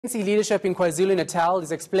ANC leadership in KwaZulu-Natal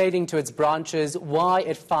is explaining to its branches why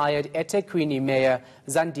it fired eThekwini Mayor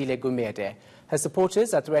Zandile Gumede. Her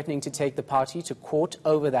supporters are threatening to take the party to court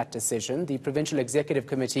over that decision. The Provincial Executive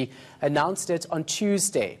Committee announced it on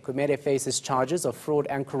Tuesday. Gumede faces charges of fraud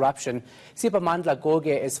and corruption. Zandile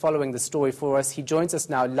Gumede is following the story for us. He joins us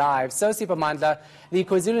now live. So, Zandile, the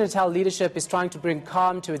KwaZulu-Natal leadership is trying to bring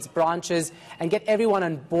calm to its branches and get everyone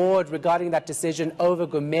on board regarding that decision over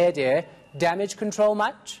Gumede. Damage control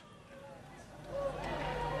much?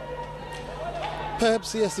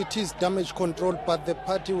 Perhaps, yes, it is damage control, but the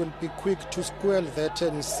party will be quick to squelch that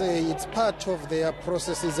and say it's part of their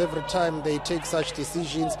processes. Every time they take such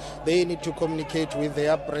decisions, they need to communicate with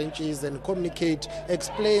their branches and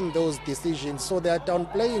explain those decisions. So they are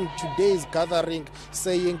downplaying today's gathering,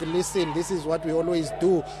 saying, listen, this is what we always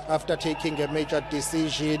do after taking a major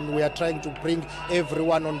decision. We are trying to bring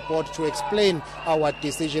everyone on board to explain our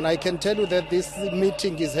decision. I can tell you that this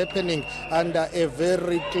meeting is happening under a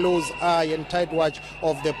very close eye and tight watch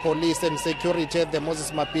of the police and security at the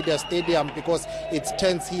Moses Mabhida Stadium, because it's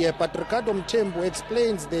tense here. But Ricardo Mthembu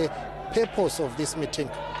explains the purpose of this meeting.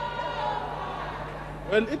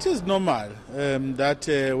 Well, it is normal that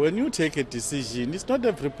when you take a decision, it's not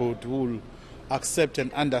everybody who will accept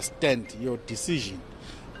and understand your decision.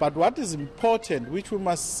 But what is important, which we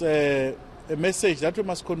must, a message that we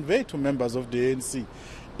must convey to members of the ANC,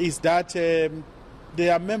 is that they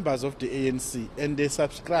are members of the ANC and they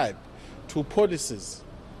subscribe to policies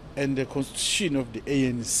and the constitution of the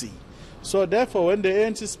ANC. So therefore, when the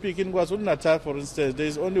ANC speak in KwaZulu-Natal, for instance, there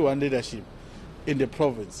is only one leadership in the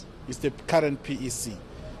province. It's the current PEC.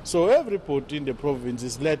 So every report in the province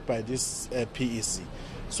is led by this PEC.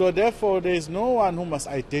 So therefore, there is no one who must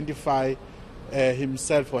identify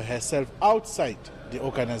himself or herself outside the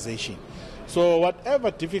organization. So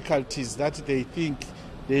whatever difficulties that they think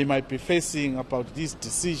they might be facing about these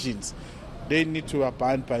decisions, they need to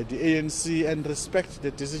abide by the ANC and respect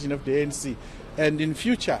the decision of the ANC. And in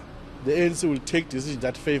future, the ANC will take decisions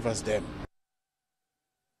that favors them.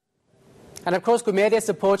 And of course, Gumede's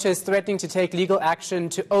supporters threatening to take legal action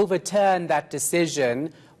to overturn that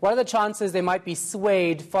decision. What are the chances they might be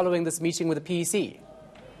swayed following this meeting with the PEC?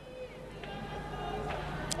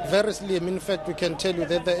 Very slim. In fact, we can tell you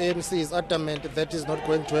that the ANC is adamant that is not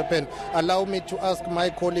going to happen. Allow me to ask my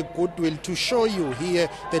colleague Goodwill to show you here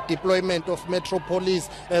the deployment of Metro Police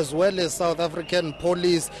as well as South African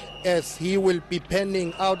Police, as he will be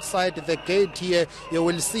penning outside the gate here. You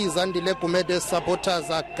will see Zandile Gumede's supporters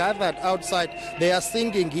are gathered outside. They are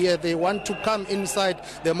singing here. They want to come inside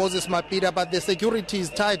the Moses Mabhida, but the security is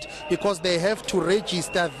tight because they have to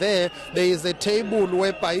register there. There is a table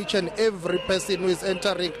whereby each and every person who is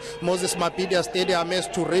entering Moses Mabhida Stadium has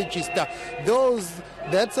to register.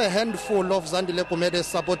 That's a handful of Zandile Gumede's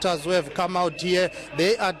supporters who have come out here.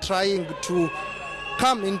 They are trying to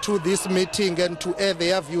come into this meeting and to air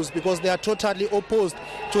their views because they are totally opposed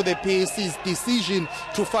to the PAC's decision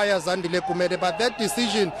to fire Zandile Gumede. But that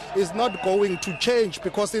decision is not going to change,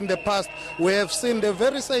 because in the past we have seen the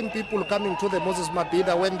very same people coming to the Moses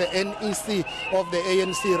Mabhida when the NEC of the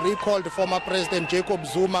ANC recalled former President Jacob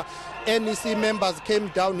Zuma. NEC members came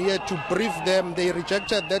down here to brief them. They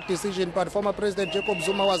rejected that decision, but former President Jacob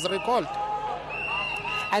Zuma was recalled.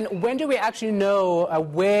 And when do we actually know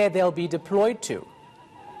where they'll be deployed to?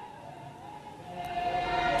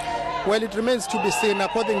 Well, it remains to be seen.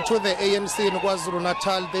 According to the ANC in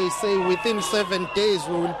KwaZulu-Natal, they say within 7 days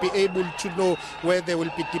we will be able to know where they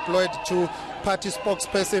will be deployed to. Party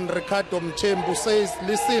spokesperson Ricardo Mthembu says,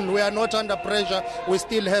 listen, we are not under pressure. We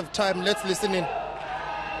still have time. Let's listen in.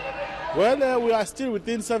 Well, we are still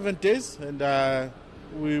within 7 days, and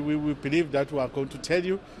we believe that we are going to tell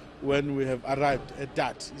you when we have arrived at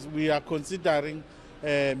that. We are considering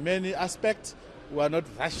many aspects. We are not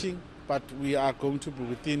rushing, but we are going to be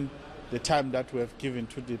within the time that we have given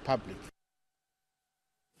to the public.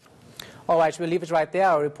 All right, we'll leave it right there.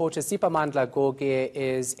 Our reporter Zandile Gumede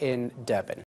is in Durban.